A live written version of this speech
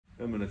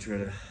I'm gonna try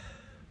to...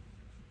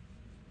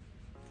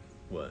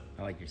 What?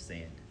 I like your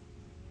sand.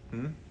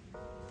 Hmm?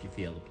 If you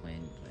feel the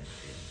plane, you plan to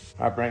feel.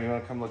 All right, Brandon, you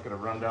want to come look at a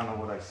rundown on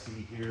what I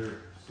see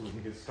here so we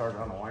can get started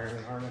on the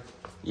wiring harness?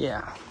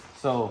 Yeah.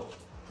 So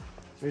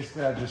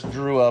basically I just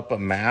drew up a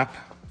map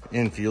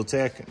in Field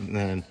Tech, and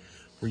then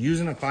we're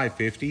using a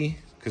 550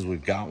 because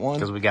we've got one.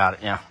 Because we got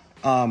it, yeah.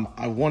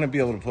 I want to be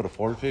able to put a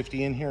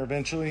 450 in here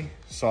eventually.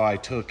 So I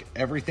took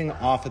everything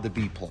off of the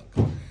B plug.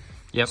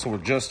 Yep. So we're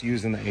just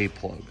using the A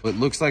plug. It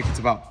looks like it's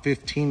about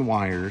 15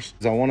 wires.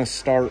 I want to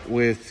start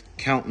with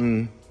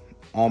counting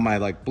all my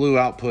like blue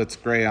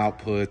outputs, gray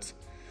outputs,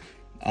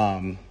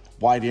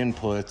 white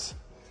inputs.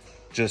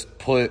 Just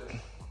put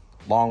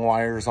long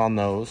wires on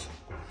those.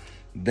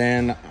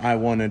 Then I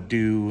want to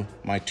do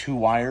my 2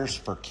 wires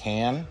for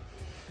CAN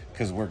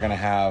because we're going to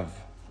have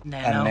a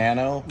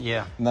nano.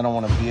 Yeah. And then I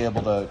want to be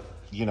able to,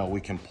 you know,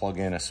 we can plug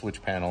in a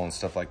switch panel and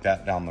stuff like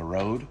that down the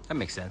road. That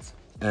makes sense.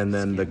 And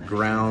then the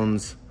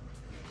grounds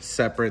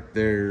separate.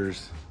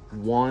 There's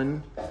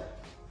one,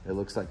 it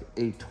looks like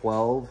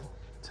A12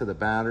 to the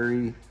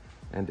battery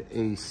and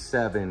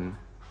A7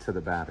 to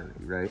the battery,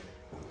 right?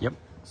 Yep.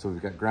 So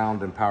we've got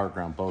ground and power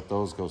ground. Both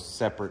those go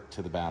separate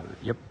to the battery.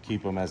 Yep.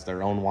 Keep them as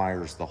their own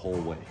wires the whole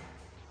way.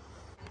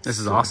 This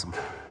is awesome.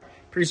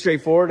 Pretty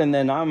straightforward. And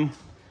then I'm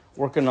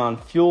working on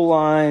fuel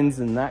lines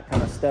and that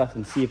kind of stuff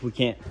and see if we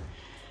can't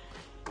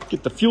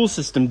get the fuel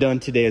system done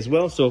today as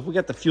well. So if we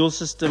got the fuel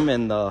system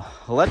and the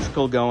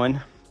electrical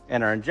going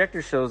and our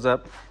injector shows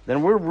up,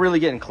 then we're really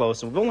getting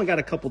close. And we've only got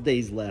a couple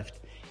days left.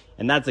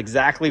 And that's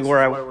exactly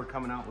where we're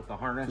coming out with the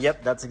harness.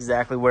 Yep, that's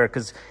exactly where,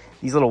 because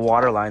these little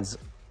water lines,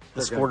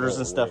 the sporters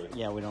and stuff,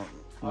 yeah, we don't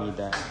need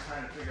that. I'm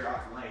trying to figure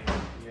out length,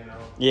 you know?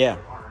 Yeah.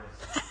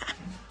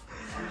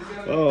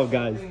 Oh,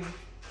 guys. guys. I'm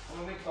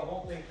gonna make the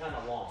whole thing kind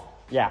of long.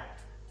 Yeah.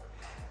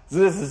 So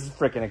this is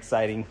freaking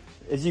exciting.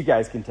 As you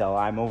guys can tell,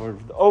 I'm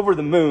over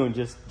the moon,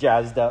 just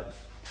jazzed up.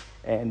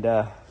 And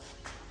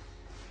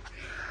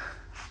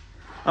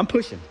I'm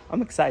pushing.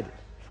 I'm excited.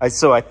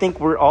 So I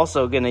think we're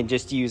also going to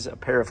just use a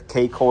pair of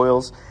K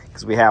coils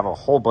because we have a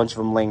whole bunch of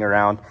them laying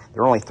around.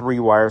 They're only 3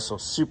 wires, so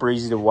super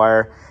easy to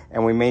wire.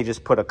 And we may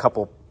just put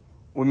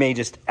we may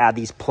just add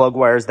these plug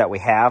wires that we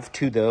have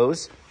to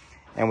those.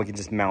 And we can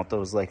just mount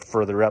those like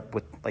further up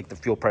with like the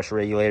fuel pressure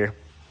regulator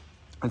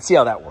and see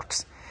how that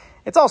works.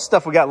 It's all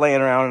stuff we got laying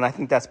around, and I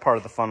think that's part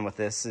of the fun with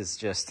this is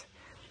just,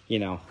 you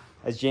know,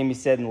 as Jamie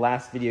said in the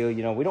last video,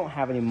 you know, we don't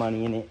have any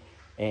money in it,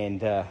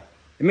 and it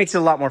makes it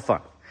a lot more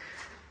fun,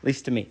 at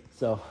least to me.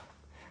 So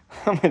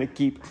I'm going to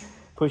keep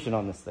pushing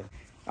on this thing.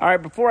 All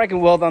right, before I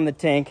can weld on the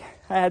tank,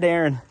 I had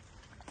Aaron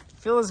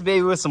fill this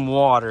baby with some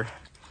water.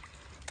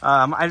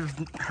 I've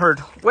heard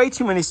way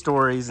too many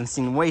stories and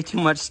seen way too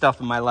much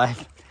stuff in my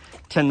life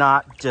to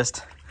not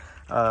just,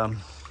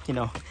 you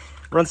know,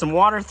 run some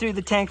water through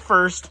the tank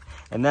first,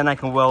 and then I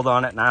can weld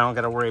on it, and I don't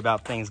got to worry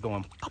about things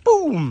going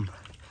boom.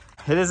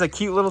 It is a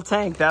cute little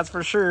tank, that's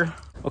for sure.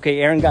 Okay,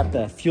 Aaron got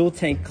the fuel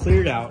tank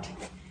cleared out,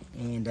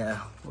 and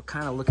we're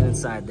kind of looking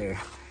inside there.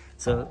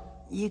 So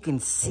you can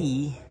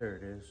see. There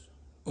it is.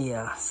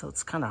 Yeah, so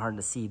it's kind of hard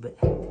to see, but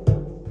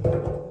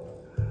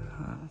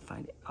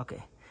find it.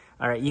 Okay.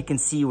 All right, you can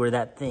see where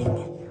that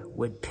thing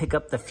would pick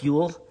up the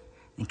fuel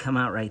and come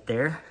out right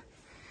there.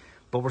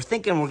 But we're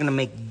thinking we're gonna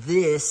make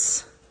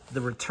this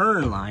the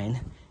return line,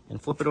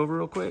 and flip it over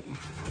real quick.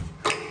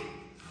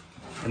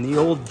 And the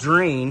old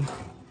drain,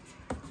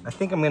 I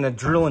think I'm gonna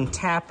drill and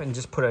tap and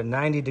just put a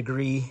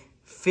 90-degree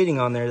fitting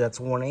on there that's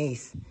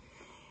 1/8,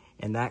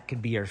 and that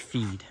could be our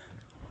feed.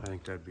 I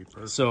think that'd be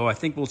perfect. So I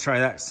think we'll try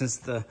that, since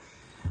the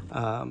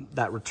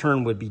that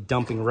return would be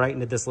dumping right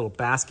into this little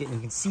basket, and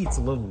you can see it's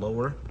a little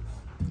lower,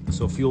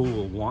 so fuel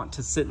will want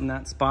to sit in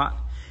that spot.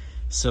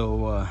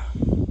 So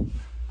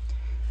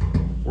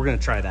we're gonna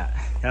try that.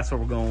 That's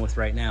what we're going with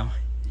right now.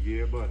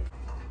 Yeah, buddy.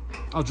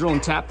 I'll drill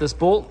and tap this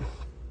bolt,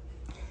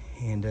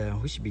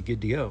 and we should be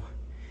good to go.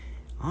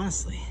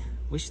 Honestly,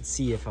 we should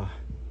see if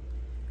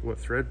what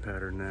thread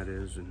pattern that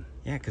is, and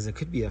yeah, because it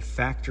could be a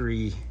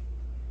factory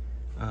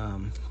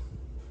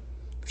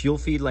fuel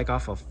feed, like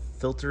off a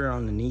filter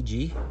on an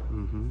EG,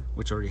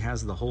 which already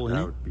has the hole in it.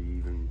 That would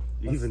be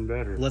even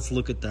better. Let's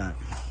look at that,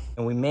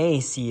 and we may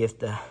see if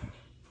the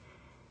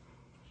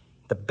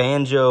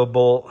banjo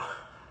bolt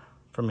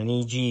from an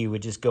EG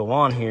would just go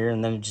on here,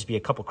 and then it'd just be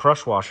a couple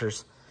crush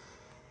washers.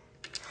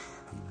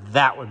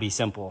 That would be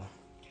simple.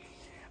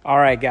 All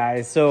right,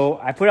 guys, so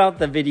I put out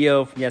the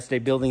video from yesterday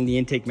building the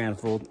intake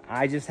manifold.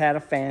 I just had a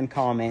fan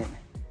comment,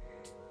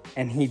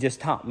 and he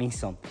just taught me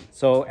something.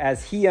 So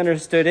as he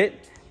understood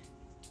it,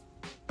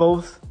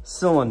 both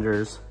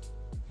cylinders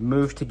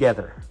move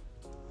together.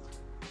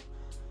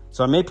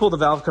 So I may pull the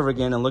valve cover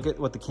again and look at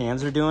what the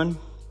cans are doing,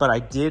 but I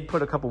did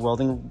put a couple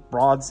welding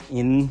rods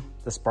in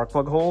the spark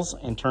plug holes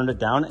and turned it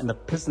down, and the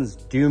pistons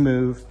do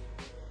move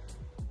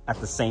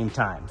at the same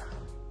time.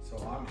 So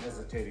I'm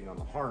hesitating on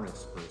the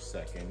harness for a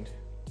second.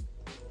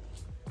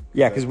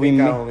 Yeah, because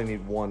I only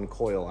need 1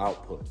 coil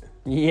output.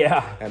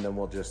 Yeah. And then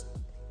we'll just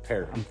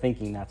pair them. I'm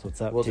thinking that's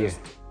what's up. We'll just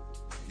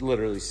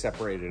literally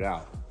separate it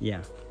out.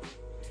 Yeah.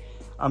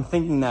 I'm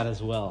thinking that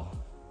as well.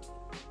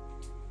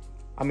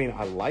 I mean,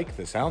 I like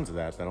the sounds of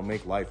that. That'll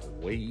make life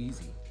way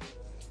easy.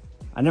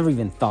 I never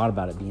even thought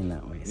about it being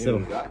that way. Yeah, So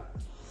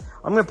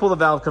I'm gonna pull the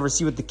valve cover,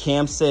 see what the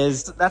cam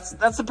says. That's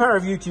the power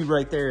of YouTube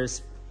right there,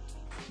 is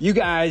you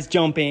guys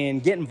jump in,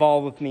 get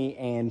involved with me,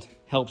 and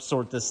help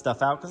sort this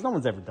stuff out, because no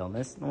one's ever done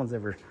this. No one's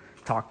ever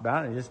talked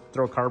about it. You just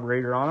throw a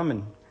carburetor on them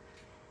and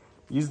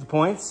use the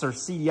points or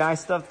CDI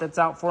stuff that's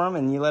out for them,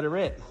 and you let it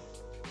rip.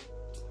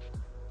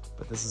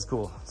 But this is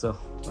cool, so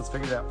let's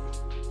figure it out.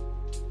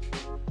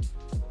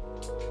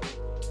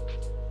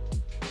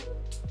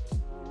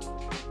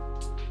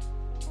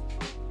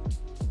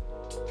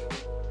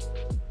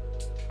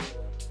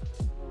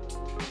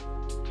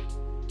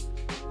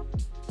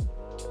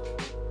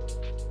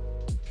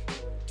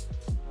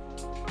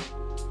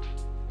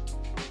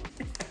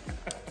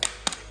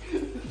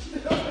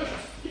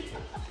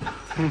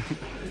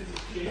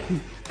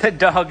 The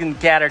dog and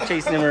cat are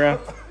chasing him around.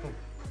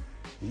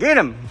 Get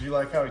him! Did you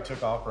like how he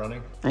took off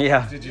running?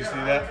 Yeah. Did you see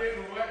that?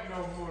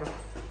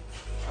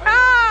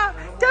 Ah!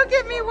 Don't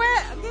get me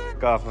wet again.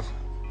 Go off.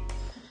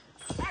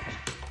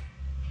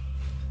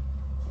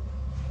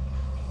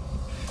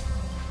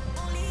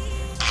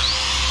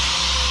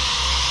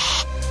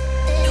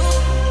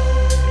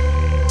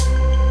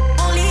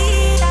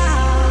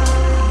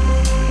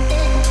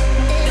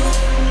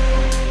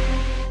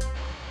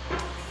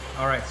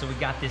 All right, so we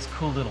got this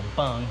cool little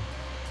bung.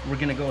 We're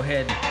gonna go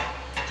ahead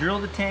and drill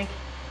the tank,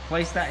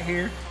 place that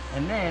here,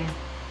 and then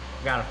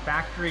we got a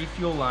factory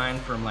fuel line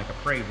from like a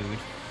Prelude,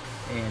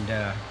 and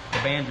the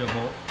banjo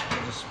bolt.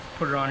 We'll just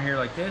put it on here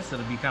like this.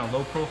 It'll be kind of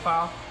low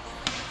profile.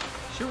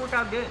 Should work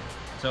out good.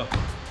 So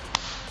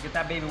get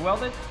that baby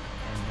welded,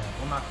 and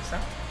we'll knock this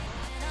out.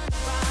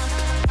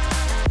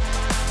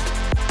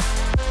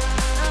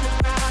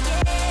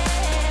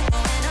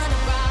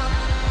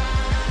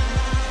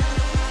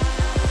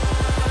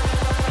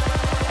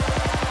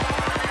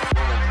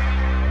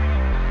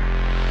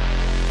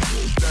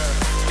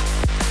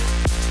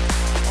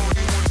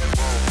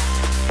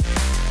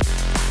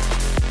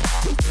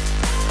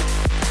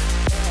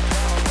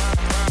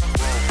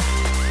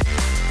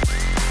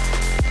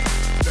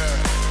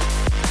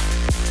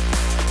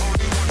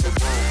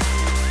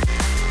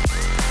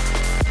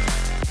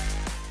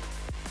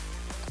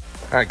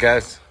 All right,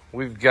 guys,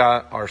 we've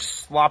got our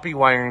sloppy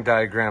wiring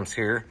diagrams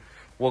here.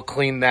 We'll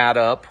clean that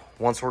up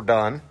once we're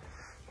done.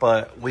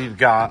 But we've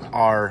got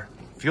our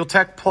Fuel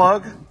Tech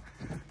plug.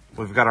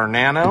 We've got our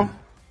nano.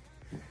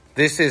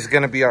 This is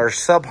gonna be our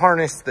sub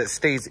harness that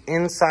stays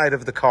inside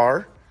of the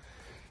car.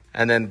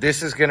 And then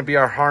this is gonna be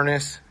our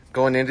harness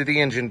going into the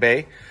engine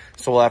bay.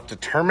 So we'll have to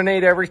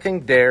terminate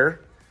everything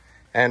there,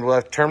 and we'll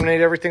have to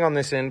terminate everything on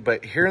this end,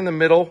 but here in the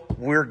middle,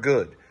 we're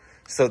good.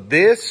 So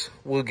this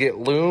will get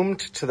loomed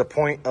to the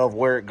point of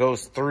where it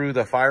goes through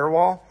the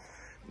firewall.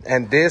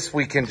 And this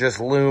we can just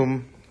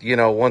loom, you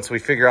know, once we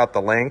figure out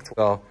the length.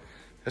 So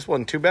this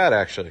wasn't too bad,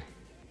 actually.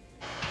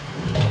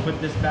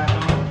 Put this back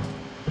on.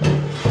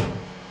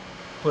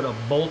 Put a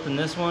bolt in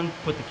this one,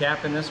 put the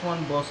cap in this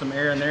one, blow some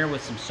air in there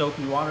with some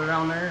soapy water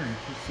down there, and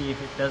see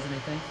if it does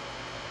anything.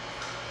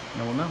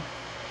 And we'll know.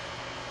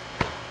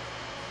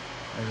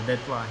 There's a dead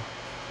fly.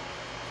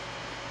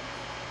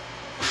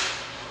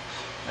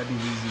 That'd be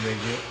the easy way to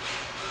do it.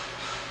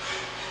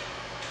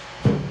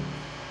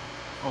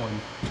 Oh,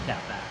 and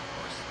tap that, of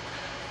course.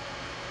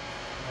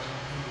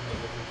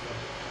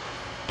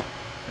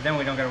 But then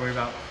we don't gotta worry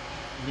about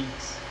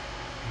leaks.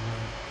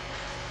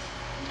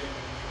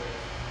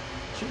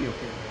 Should be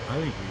okay. I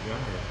think we got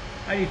it.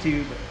 I do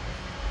too, but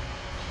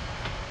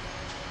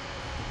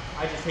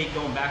I just hate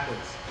going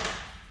backwards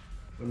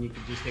when you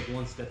could just take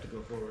one step to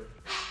go forward.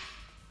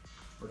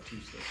 Or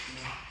two steps, you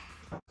know?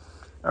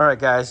 All right,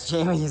 guys,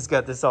 Jamie has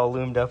got this all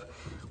loomed up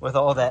with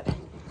all that.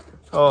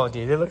 Oh,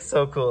 dude, it looks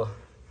so cool.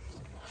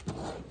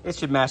 It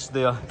should match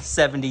the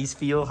 70s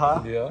feel,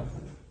 huh? Yeah.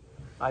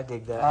 I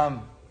dig that.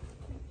 How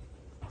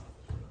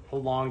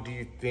long do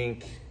you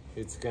think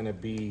it's gonna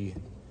be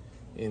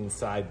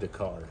inside the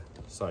car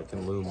so I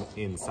can loom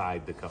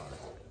inside the car?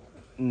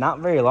 Not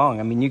very long.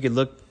 I mean, you could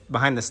look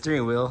behind the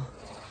steering wheel.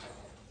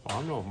 I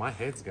don't know if my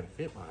head's gonna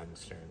fit behind the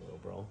steering wheel,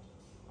 bro.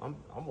 I'm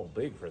a little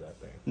big for that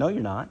thing. No,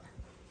 you're not.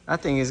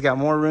 That thing has got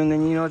more room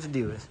than you know what to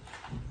do with.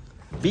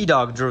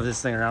 B-Dog drove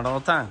this thing around all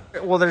the time.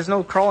 Well, there's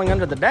no crawling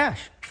under the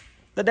dash.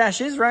 The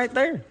dash is right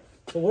there.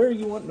 So where are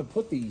you wanting to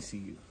put the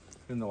ECU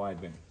in the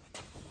wide van?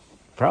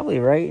 Probably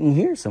right in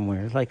here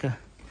somewhere, like a,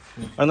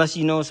 unless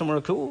you know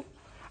somewhere cool.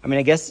 I mean,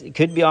 I guess it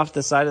could be off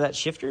the side of that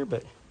shifter,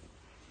 but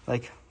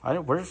like,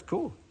 where's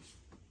cool?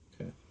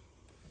 Okay.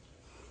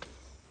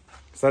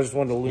 So I just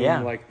wanted to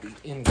loom like the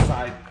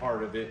inside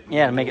part of it.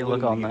 Yeah, to make it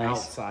look all nice.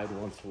 Outside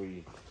once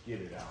we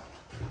get it out.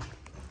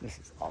 This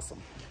is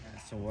awesome.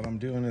 So what I'm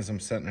doing is I'm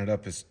setting it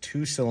up as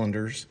 2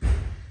 cylinders.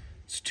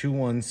 It's 2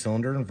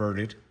 1-cylinder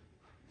inverted.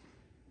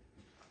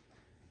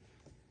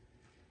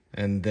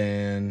 And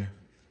then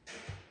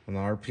on the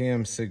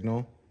RPM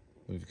signal,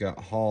 we've got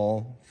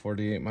Hall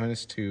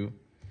 48-2,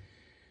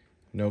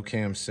 no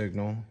cam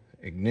signal,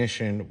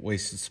 ignition,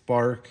 wasted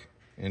spark,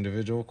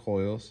 individual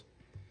coils.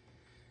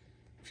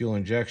 fuel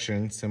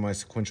injection,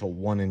 semi-sequential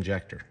 1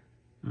 injector.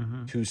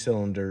 2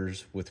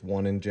 cylinders with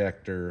 1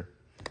 injector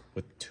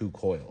with 2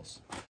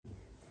 coils.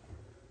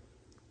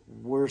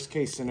 Worst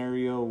case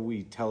scenario,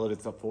 we tell it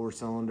it's a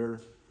 4-cylinder.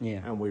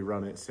 Yeah. And we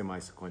run it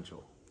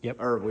semi-sequential. Yep.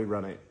 Or we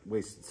run it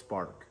wasted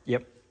spark.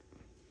 Yep.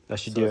 That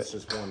should do it. It's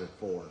just 1 and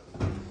 4.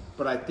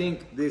 But I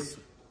think this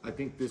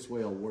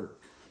way will work.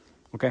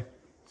 Okay.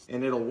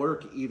 And it'll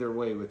work either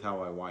way with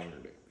how I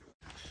wired it.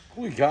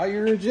 We got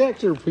your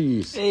injector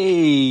piece.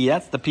 Hey,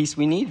 that's the piece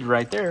we needed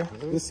right there.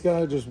 This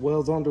guy just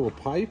welds onto a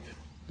pipe.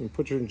 You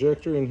put your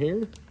injector in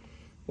here.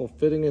 Little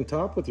fitting in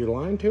top with your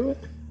line to it.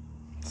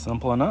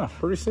 Simple enough.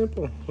 Pretty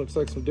simple. Looks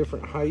like some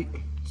different height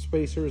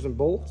spacers and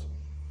bolts.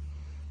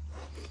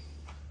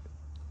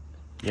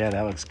 Yeah,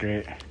 that looks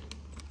great.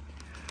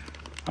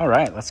 All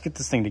right, let's get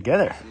this thing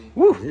together.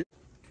 Woo!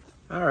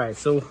 All right,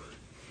 so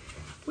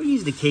we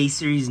used a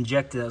K-series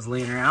injector that was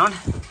laying around,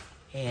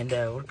 and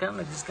we're kind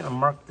of just gonna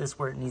mark this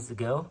where it needs to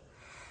go.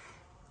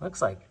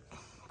 Looks like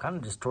kind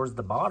of just towards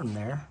the bottom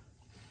there.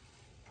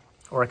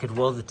 Or I could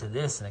weld it to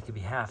this and it could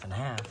be half and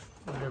half.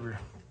 Whatever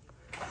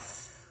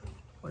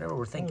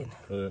we're thinking.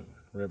 Put it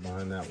right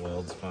behind that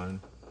weld's fine.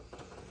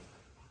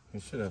 You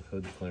should have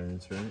hood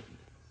clearance, right?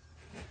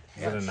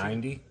 Is it a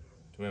 90? Do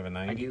we have a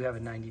 90? I do have a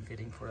 90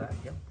 fitting for that,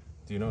 yep.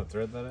 Do you know what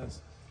thread that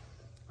is?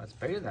 That's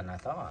bigger than I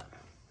thought.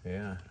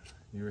 Yeah.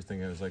 You were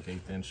thinking it was like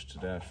 1/8 inch to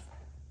dash.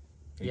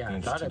 Yeah,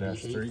 I thought it'd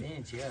be 1/8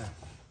 inch, yeah.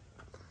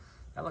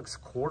 That looks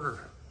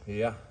quarter.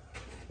 Yeah.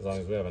 As long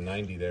as we have a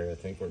 90 there, I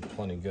think we're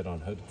plenty good on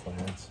hood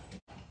clearance.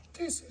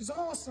 This is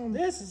awesome.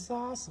 This is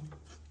awesome.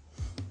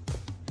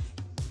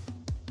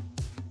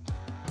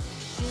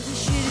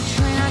 Shitty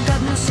train, I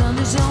got no sun,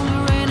 there's only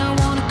rain, I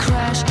wanna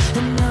crash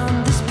and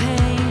numb this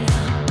pain.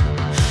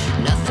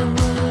 Nothing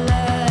will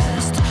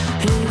last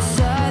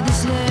inside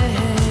this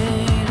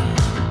lane.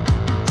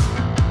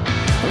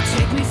 Oh,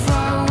 take me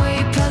far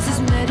away past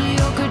these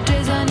mediocre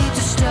days, I need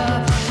to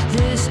stop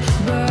this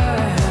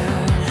burn.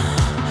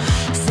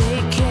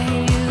 Say,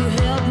 can you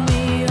help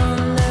me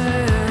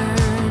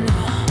unlearn?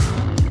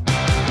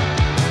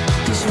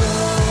 This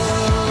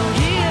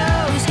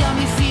rodeo's got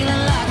me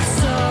feeling like a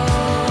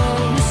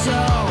so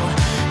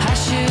I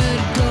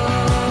should go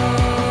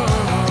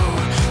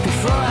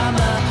before I'm a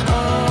oh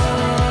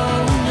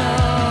no.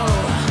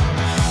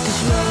 This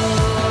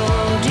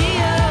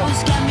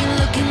rodeo's got me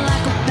looking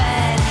like a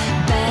bad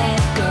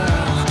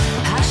girl.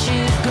 I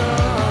should go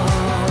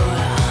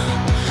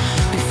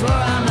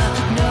before I'm a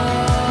no.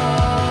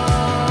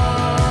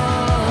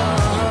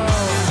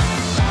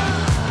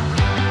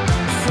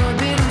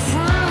 Forbidden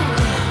fruit,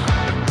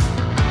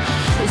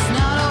 it's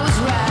not always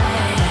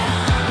right.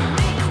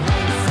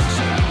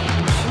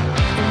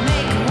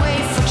 Make way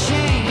for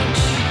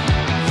change.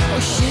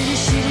 Oh,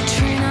 shitty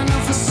train, I know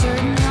for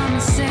certain I'm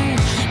insane.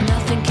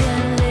 Nothing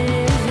can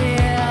live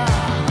here.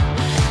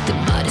 The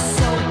mud is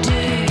so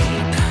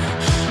deep,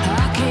 I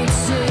can't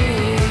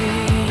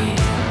see.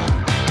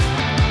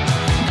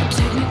 Now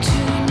take me to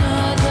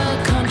another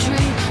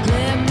country,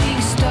 let me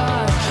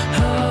start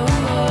over.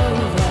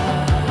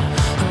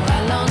 Oh, I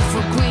long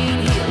for green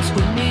hills,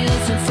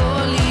 windmills, and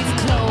 4-leaf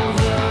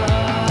clover.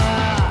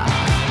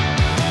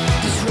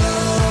 This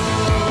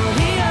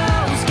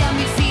rodeo's got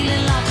me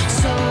feeling like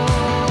so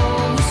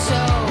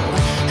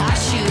I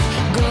should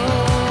go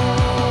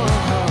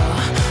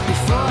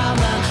before I'm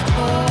a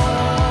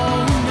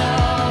oh no.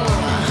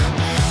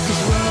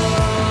 This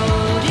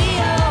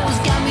rodeo's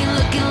got me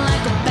looking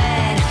like a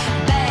bad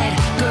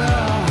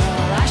girl.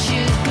 I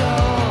should go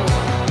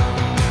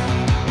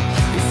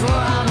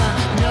before I'm a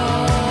no.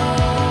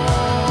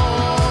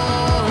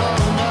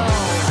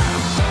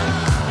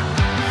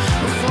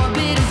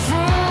 Forbidden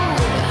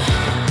fruit,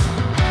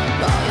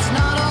 oh, it's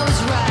not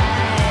always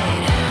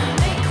right.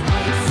 Make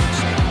way for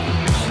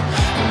change.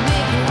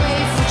 Make way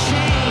for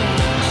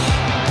change.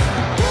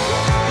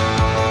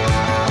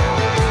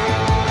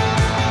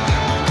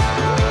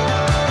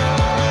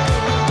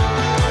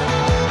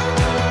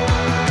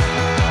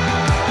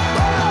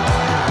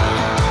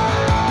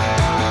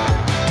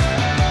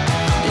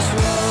 This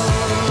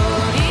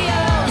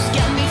rodeo's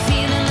got me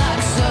feeling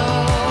like so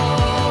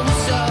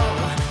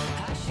I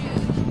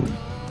should.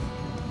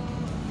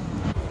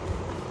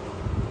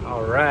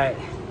 All right,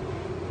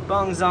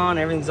 bung's on,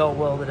 everything's all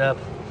welded up.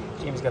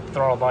 Jamie's got the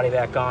throttle body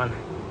back on.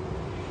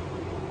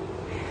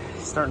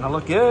 Starting to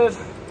look good.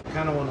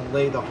 Kind of want to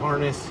lay the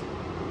harness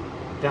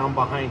down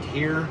behind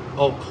here.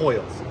 Oh,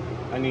 coils.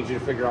 I need you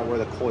to figure out where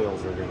the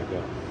coils are going to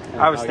go.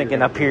 And I was how thinking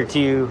you're up gonna here do it.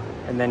 too,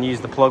 and then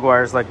use the plug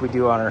wires like we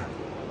do on our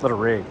little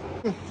rig.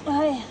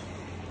 Hi.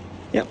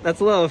 Yep, that's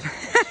love.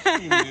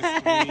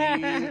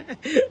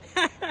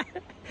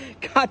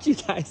 Got you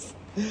guys.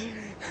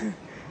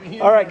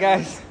 All right,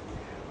 guys.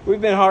 We've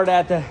been hard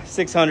at the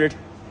 600.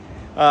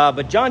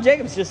 But John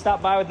Jacobs just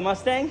stopped by with the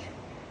Mustang.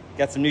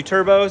 Got some new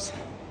turbos.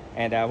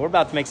 And we're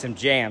about to make some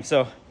jam.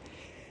 So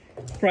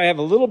probably have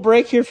a little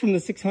break here from the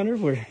 600.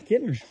 We're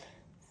getting...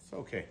 It's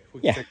okay.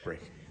 We can Yeah. take a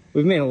break.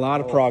 We've made a lot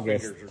of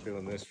progress. Fingers are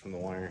doing this from the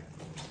wire.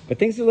 But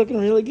things are looking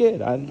really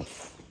good. I'm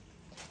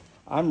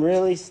I'm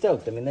really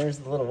stoked. I mean, there's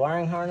the little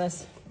wiring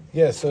harness.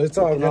 Yeah, so it's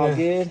all All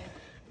good.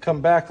 come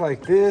back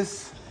like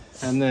this,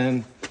 and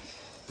then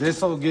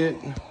this will get,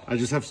 I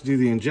just have to do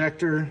the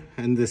injector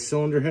and this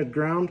cylinder head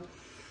ground,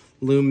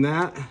 loom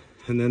that,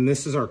 and then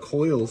this is our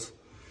coils.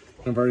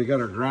 I've already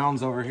got our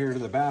grounds over here to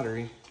the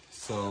battery,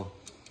 so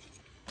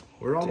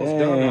we're almost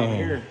done out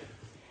here.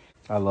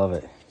 I love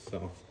it.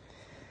 So,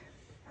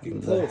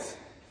 get close.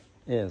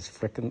 It is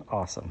freaking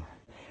awesome.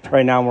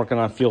 Right now I'm working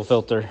on fuel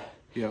filter.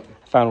 Yep.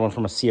 Found one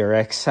from a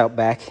CRX out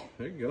back.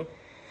 There you go.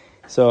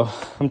 So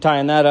I'm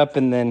tying that up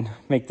and then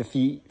make the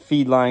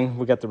feed line.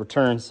 We got the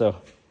return, so.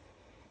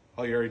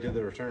 Oh, you already did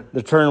the return?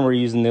 The return, we're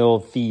using the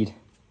old feed.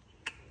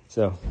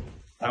 So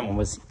that one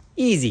was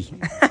easy.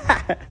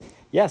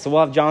 Yeah, so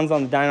we'll have John's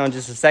on the dyno in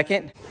just a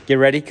second. Get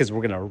ready, because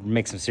we're gonna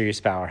make some serious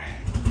power.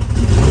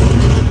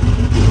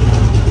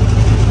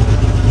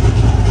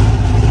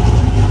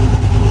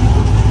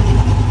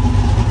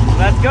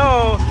 Let's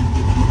go.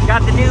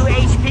 Got the new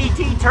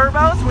HPT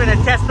turbos. We're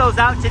gonna test those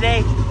out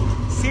today.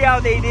 See how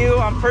they do.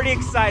 I'm pretty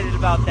excited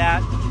about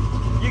that.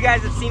 You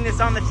guys have seen this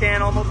on the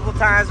channel multiple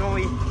times when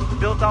we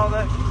built all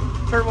the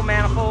turbo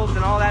manifolds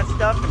and all that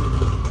stuff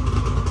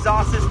and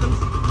exhaust systems.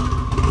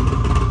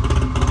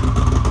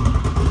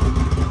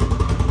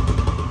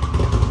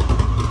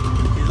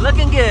 He's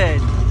looking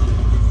good.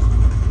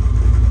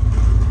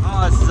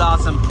 Oh, this is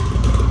awesome.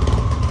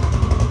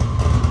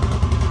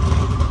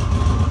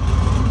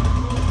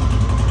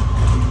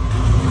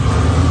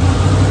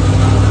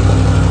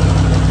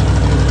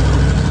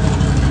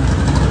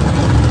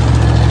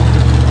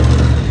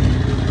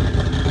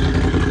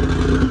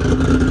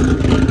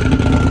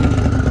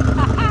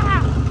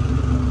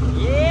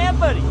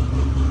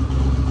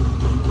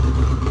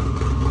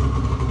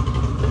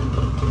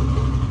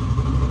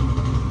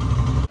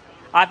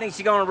 I think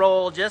she's gonna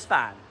roll just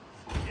fine.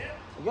 Yeah.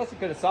 I guess you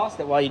could have sauced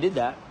it while you did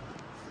that.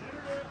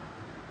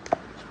 I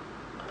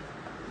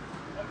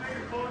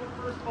figured pulling the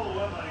first pull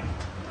went like,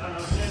 I don't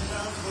know, 10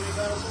 pounds, 20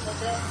 pounds, something like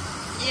that.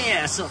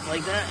 Yeah, something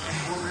like that.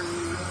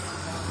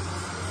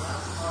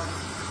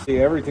 See,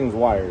 everything's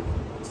wired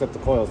except the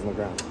coils in the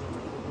ground.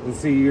 And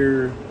see,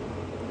 your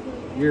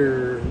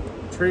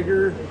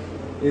trigger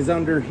is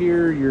under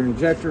here, your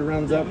injector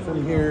runs up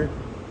from here,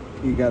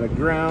 you got a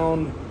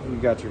ground, you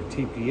got your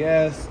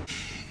TPS.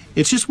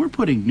 It's just we're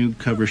putting new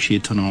cover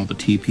sheets on all the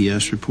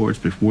TPS reports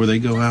before they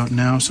go out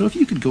now, so if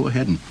you could go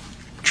ahead and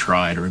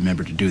try to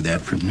remember to do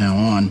that from now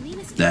on,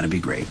 that'd be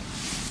great.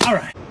 All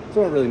right. So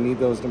we don't really need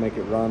those to make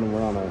it run, and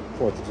we're on a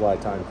 4th of July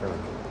time frame.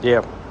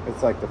 Yeah.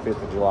 It's like the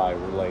 5th of July,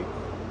 we're late.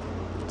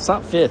 It's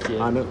not 5th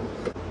yet.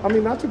 I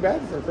mean, not too bad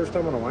for the first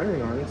time on a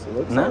wiring harness. It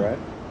looks all right.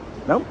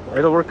 Nope,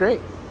 it'll work great.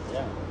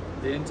 Yeah,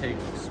 the intake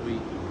looks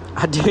sweet.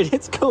 Dude,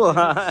 it's cool,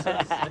 huh?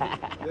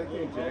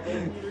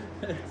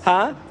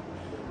 Huh?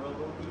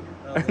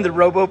 The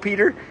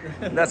Robo-Peter?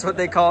 That's what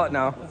they call it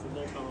now.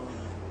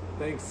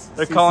 Thanks.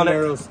 They're calling it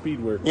Cisnero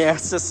Speedworks. Yeah,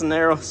 it's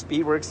Cisnero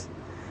Speedworks.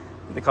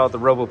 They call it the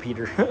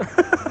Robo-Peter.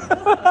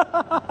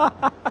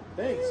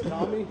 Thanks,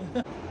 Tommy.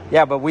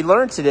 Yeah, but we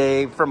learned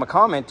today from a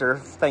commenter,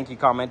 thank you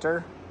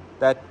commenter,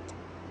 that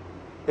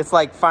it's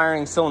like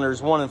firing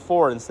cylinders 1 and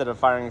 4 instead of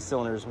firing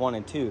cylinders 1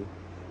 and 2.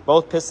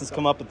 Both pistons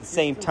come up at the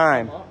same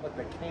time. But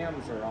the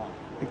cams are on.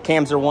 The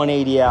cams are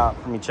 180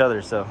 out from each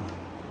other, so.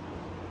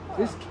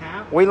 This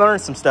cap, We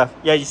learned some stuff.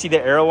 Yeah, you see the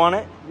arrow on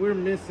it? we're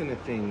missing a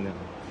thing though.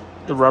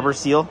 The rubber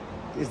seal?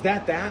 Is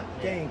that?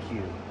 Thank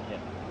you. Yeah.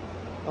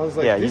 I was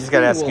like, Yeah, you this just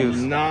gotta thing ask will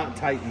Goose. not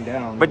tighten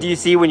down. But do you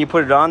see when you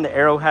put it on, the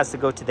arrow has to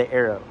go to the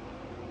arrow.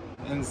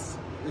 And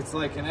it's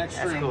like an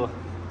extra. That's cool.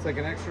 It's like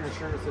an extra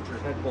assurance that your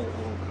head bolt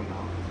won't come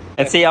out.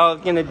 And see how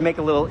it's gonna make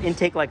a little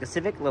intake like a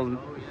Civic, little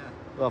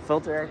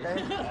filter right there.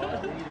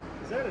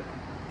 Is that a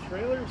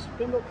trailer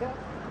spindle cap?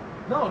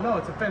 No,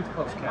 it's a fence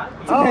post cap.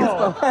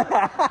 Oh!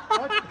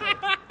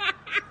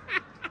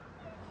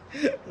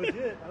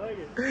 Legit, I like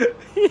it.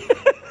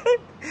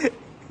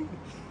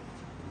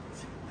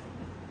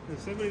 If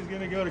somebody's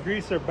gonna go to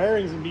grease their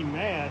bearings and be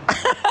mad,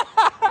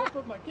 I'll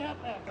put my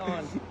cap back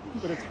on.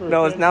 But it's for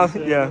No, it's now,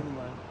 fences, yeah. never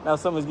mind. Now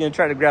someone's gonna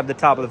try to grab the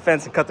top of the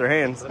fence and cut their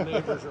hands. The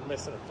neighbors are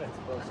missing a fence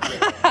post.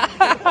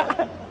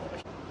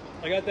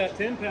 I got that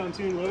 10-pound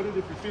tune loaded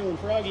if you're feeling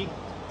froggy.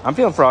 I'm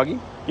feeling froggy. You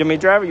want me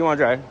to drive or you want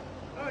to drive?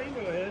 Oh, you can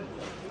go ahead.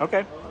 Okay.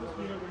 I'll just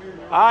be over here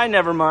now. I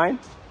never mind.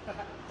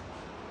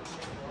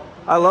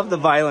 I love the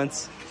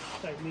violence.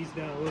 Tighten these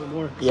down a little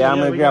more. Yeah, I'm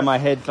gonna we grab got my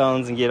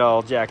headphones and get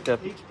all jacked up,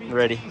 HPT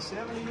ready.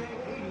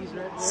 7880s right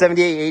there.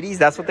 7880s,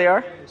 that's what they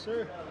are? Yes,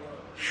 sir.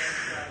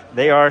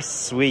 They are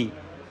sweet.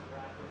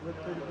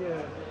 Look pretty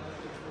good.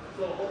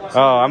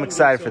 Oh, I'm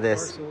excited for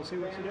this. So we'll see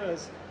what she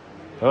does.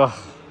 Oh,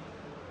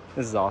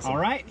 this is awesome. All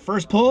right,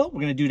 first pull,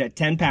 we're gonna do it at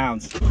 10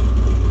 pounds.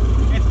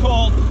 It's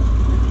cold.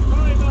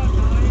 Probably about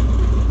 9.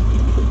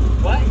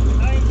 What?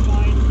 9's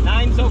fine.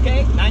 9's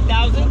okay?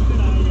 9,000?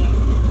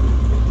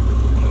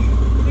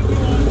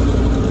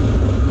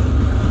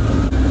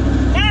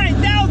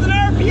 9,000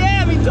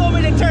 RPM, he told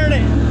me to turn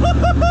it.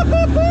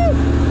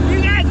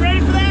 You guys ready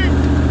for that?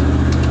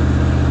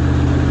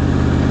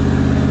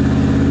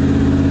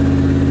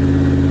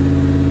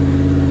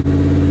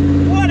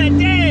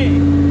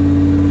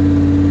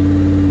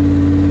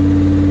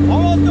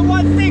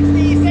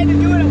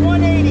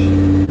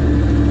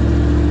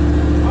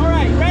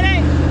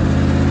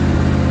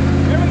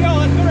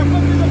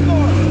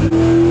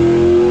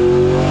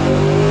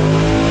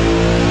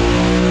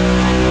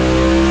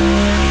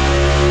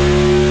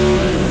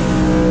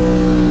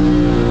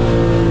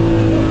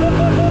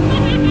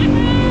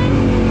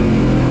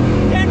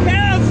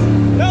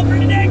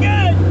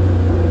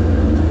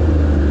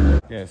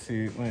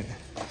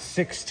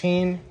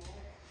 16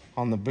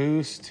 on the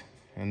boost,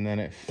 and then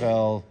it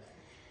fell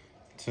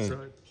to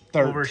So it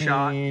 13.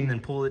 overshot and then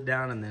pulled it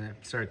down, and then it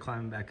started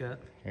climbing back up.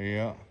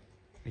 Yeah.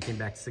 It came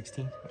back to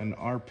 16. And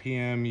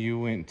RPM, you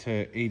went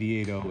to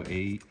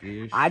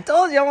 8808-ish. I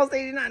told you, almost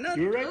 89. No.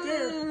 You're right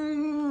there.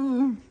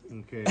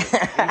 Okay,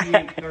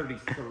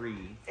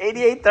 8833.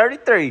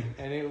 88.33.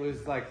 And it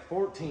was like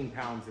 14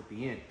 pounds at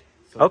the end.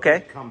 So Okay. it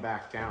did come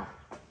back down.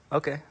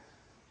 Okay.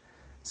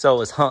 So it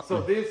was hunting.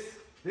 So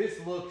this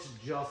looks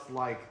just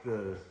like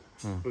the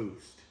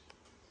boost.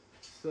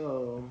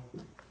 So,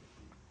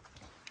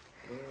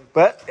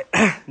 But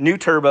new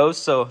turbos,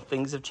 so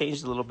things have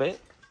changed a little bit.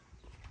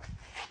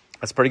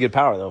 That's pretty good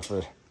power though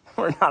for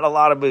not a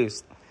lot of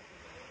boost.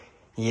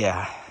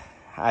 Yeah,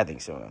 I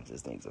think someone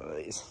just needs one of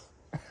these.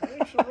 I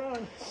think she'll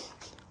run.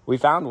 We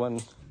found one.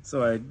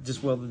 So I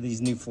just welded these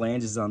new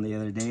flanges on the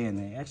other day, and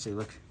they actually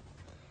look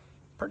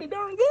pretty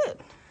darn good.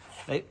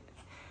 I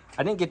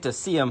didn't get to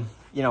see them.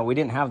 You know, we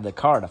didn't have the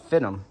car to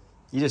fit them.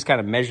 You just kind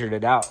of measured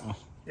it out.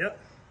 Yep.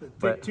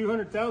 But- Take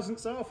 200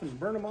 thousandths off and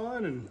burn them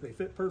on, and they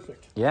fit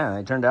perfect. Yeah,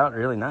 they turned out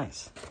really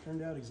nice.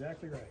 Turned out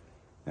exactly right.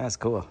 That's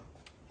cool.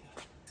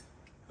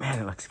 Man,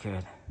 it looks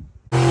good.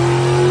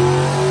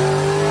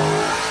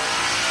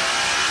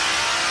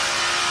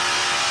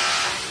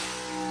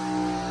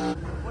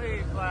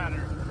 wave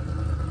ladder.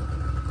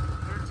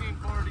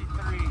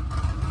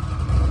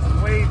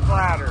 1343. Wave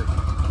ladder.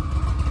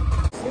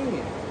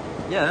 Singing.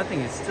 Yeah, that thing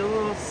is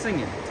still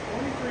singing.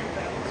 23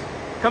 pounds.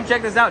 Come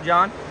check this out,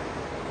 John.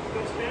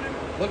 Still spinning.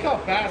 Look how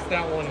fast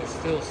that one is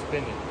still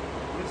spinning.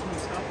 This one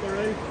stopped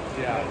already.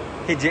 Yeah.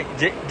 Hey,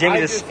 Jamie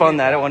I just just spun hit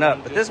that. It that went up.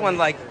 one But just this to one, make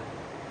like, sure.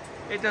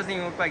 it doesn't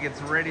even look like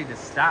it's ready to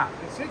stop.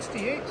 The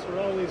 68s were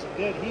always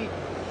dead heat.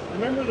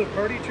 Remember the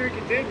party trick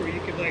it did where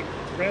you could like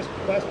press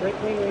brake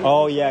cleaner?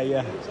 Oh, yeah,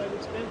 yeah. The inside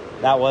would spin?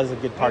 That was a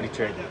good party I haven't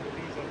trick. tried that with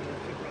these. I don't know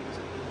if it runs.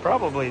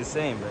 Probably the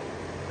same, but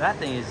that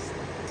thing is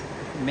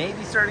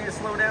maybe starting to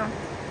slow down.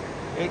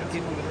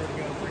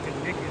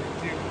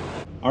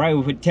 All right,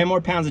 we put 10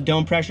 more pounds of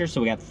dome pressure, so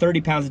we got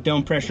 30 pounds of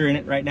dome pressure in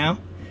it right now.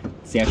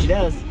 See how she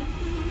does.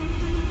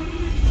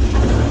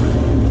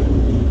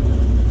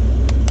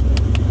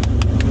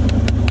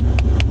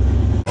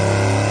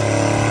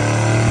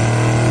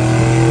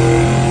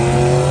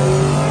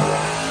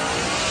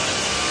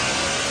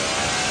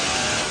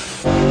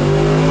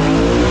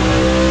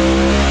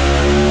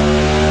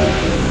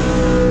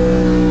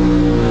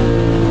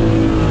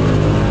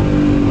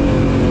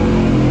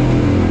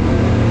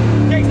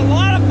 Takes a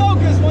lot of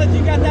focus once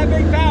you got that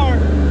big power.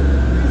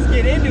 Just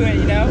get into it,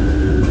 you know?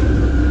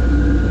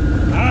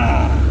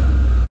 Ah.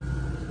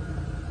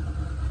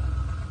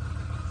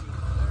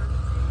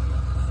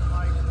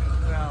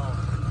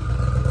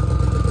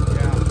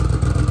 Yeah.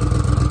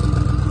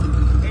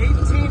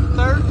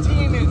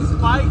 1813 it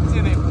spiked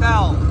and it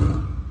fell.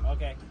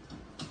 Okay.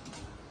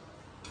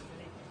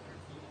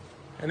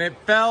 And it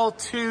fell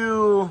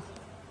to...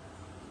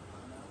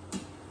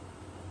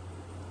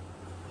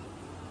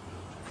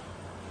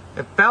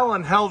 It fell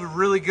and held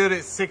really good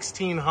at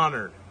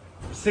 1600.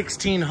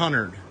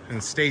 1600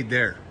 and stayed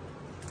there.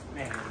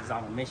 Man, it was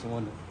on a mission,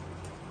 wasn't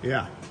it?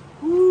 Yeah.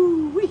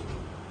 Woo-wee.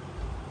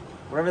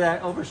 Whatever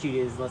that overshoot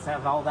is, let's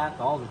have all that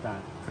all the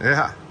time.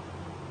 Yeah.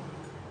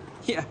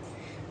 Yeah.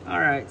 All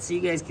right, so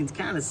you guys can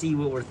kind of see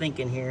what we're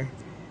thinking here.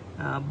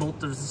 Bolt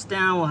this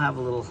down, we'll have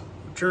a little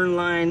return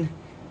line.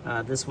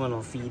 This one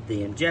will feed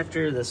the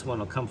injector. This one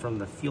will come from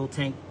the fuel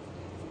tank.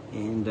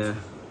 And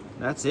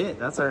that's it.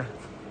 That's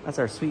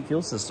our sweet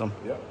fuel system.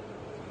 Yep.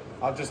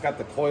 I've just got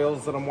the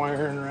coils that I'm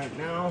wiring right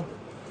now.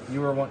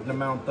 You were wanting to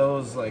mount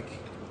those like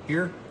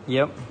here?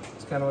 Yep.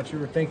 That's kind of what you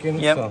were thinking.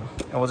 Yep. So,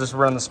 And we'll just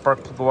run the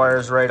spark plug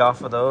wires right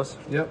off of those.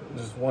 yep.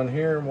 Just one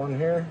here, one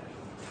here.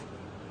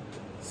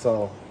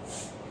 So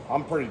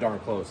I'm pretty darn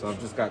close. I've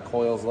just got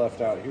coils left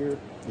out here.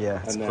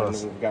 Yeah, it's And then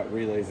close. we've got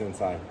relays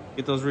inside.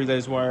 Get those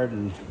relays wired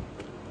and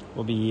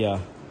we'll be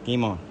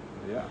game on.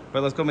 Yeah.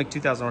 But let's go make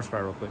 2,000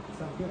 horsepower real quick.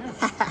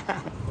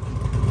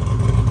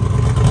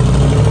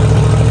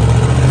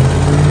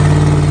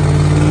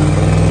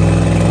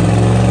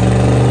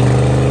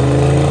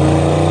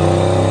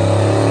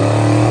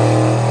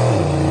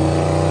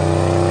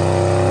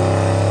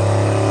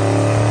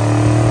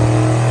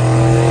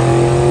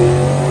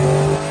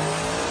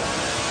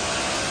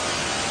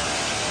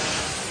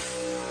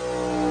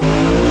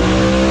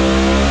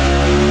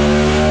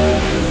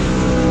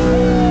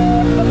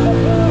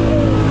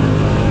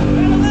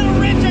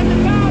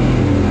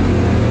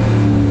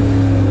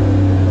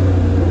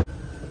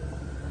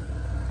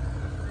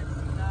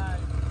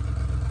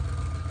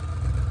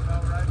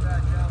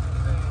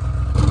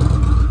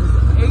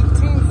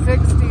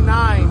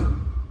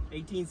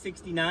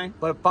 $18.69.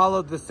 But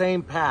followed the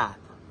same path.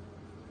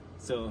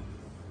 So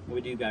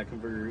we do got a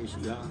converter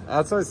issue, huh?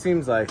 That's what it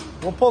seems like.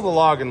 We'll pull the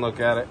log and look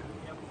at it.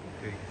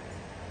 Okay.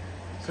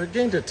 So it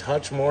gained a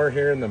touch more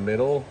here in the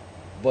middle,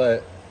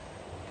 but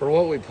for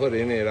what we put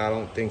in it, I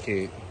don't think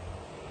it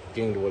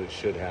gained what it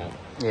should have.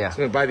 Yeah.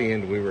 So by the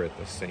end, we were at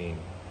the same.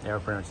 They were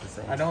pretty much the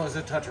same. I know it was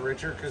a touch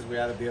richer because we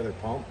added the other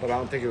pump, but I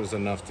don't think it was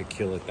enough to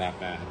kill it that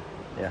bad.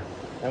 Yeah.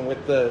 And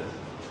with the,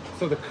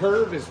 so the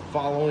curve is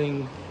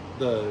following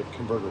the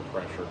converter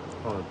pressure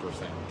 100%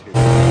 too.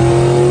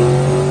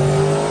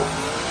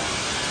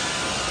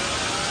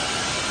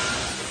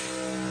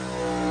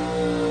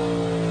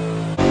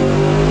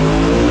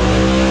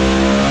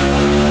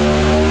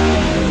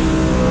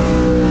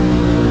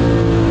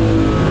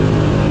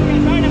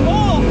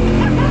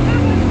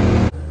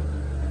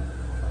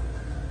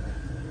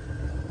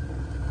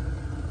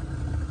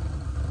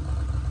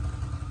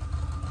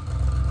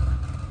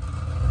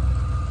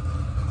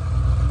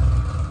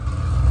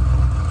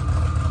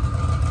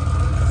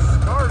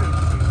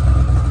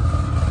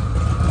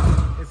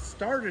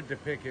 Started to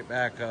pick it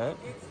back up.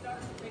 It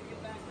started to pick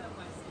it back up,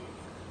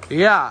 I see.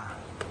 Yeah.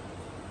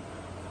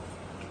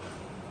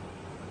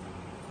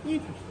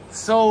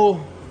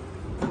 So,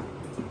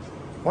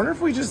 wonder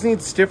if we just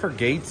need stiffer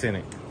gates in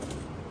it.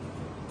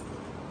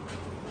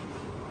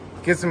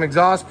 Get some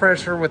exhaust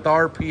pressure with the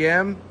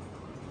RPM.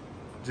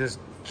 Just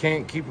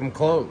can't keep them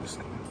closed.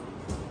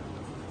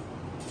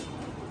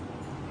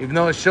 Even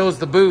though it shows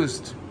the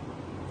boost.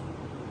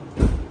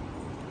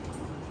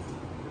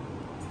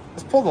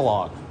 Let's pull the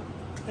log.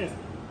 Yeah.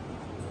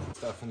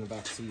 Stuff in the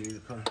back seat of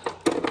your car.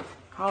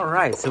 All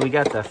right, so we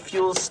got the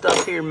fuel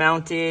stuff here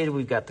mounted.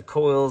 We've got the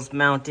coils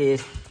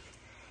mounted.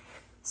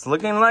 It's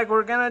looking like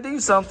we're gonna do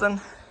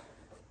something.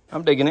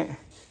 I'm digging it. It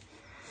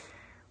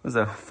was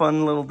a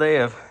fun little day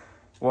of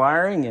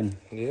wiring and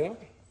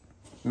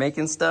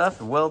making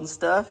stuff and welding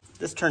stuff.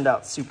 This turned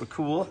out super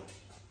cool.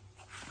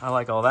 I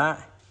like all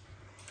that.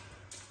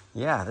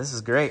 Yeah, this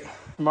is great.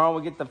 Tomorrow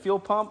we'll get the fuel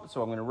pump,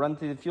 so I'm gonna run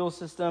through the fuel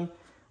system.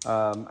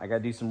 I gotta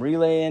do some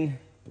relaying,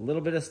 a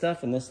little bit of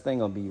stuff, and this thing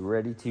will be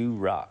ready to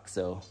rock.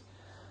 So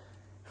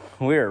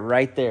we're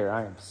right there.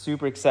 I am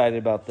super excited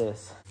about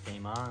this.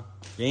 Game on.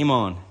 Game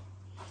on.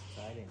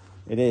 Exciting.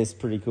 It is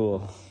pretty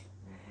cool.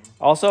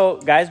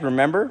 Also, guys,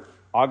 remember,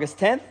 August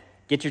 10th,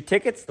 get your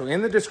tickets. So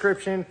in the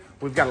description,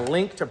 we've got a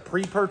link to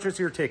pre-purchase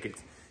your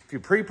tickets. If you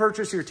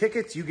pre-purchase your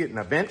tickets, you get an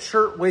event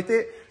shirt with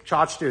it.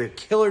 Chach did a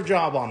killer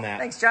job on that.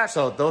 Thanks, Josh.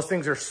 So those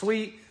things are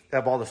sweet. They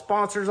have all the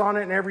sponsors on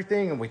it and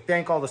everything, and we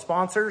thank all the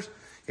sponsors.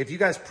 If you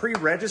guys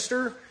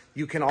pre-register,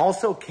 you can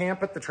also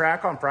camp at the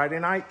track on Friday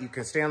night. You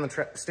can stay at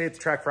the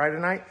track Friday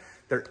night.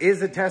 There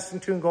is a test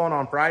and tune going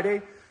on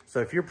Friday. So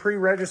if you're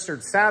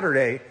pre-registered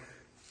Saturday,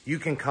 you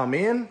can come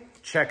in,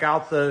 check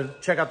out the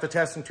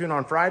test and tune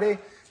on Friday.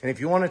 And if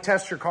you want to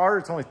test your car,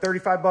 it's only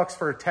 $35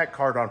 for a tech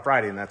card on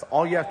Friday, and that's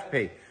all you have to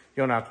pay. You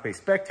don't have to pay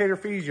spectator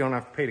fees. You don't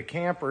have to pay to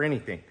camp or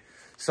anything.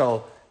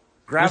 So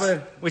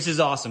which is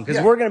awesome,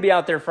 because we're going to be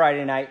out there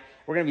Friday night.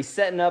 We're going to be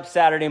setting up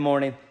Saturday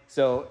morning.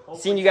 So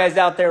seeing you guys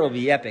out there will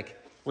be epic.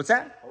 What's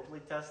that?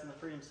 Hopefully testing the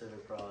Freedom Center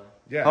probably.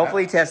 Yeah.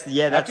 Hopefully test.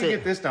 Yeah, that's after you it.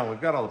 get this done, we've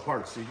got all the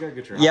parts, so you got to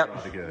get your hot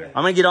rod together.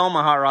 I'm going to get all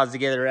my hot rods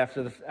together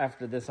after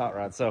this hot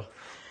rod. So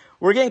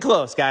we're getting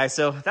close, guys.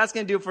 So that's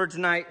going to do it for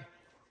tonight.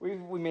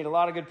 We made a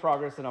lot of good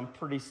progress, and I'm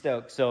pretty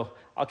stoked. So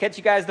I'll catch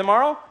you guys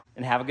tomorrow,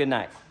 and have a good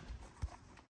night.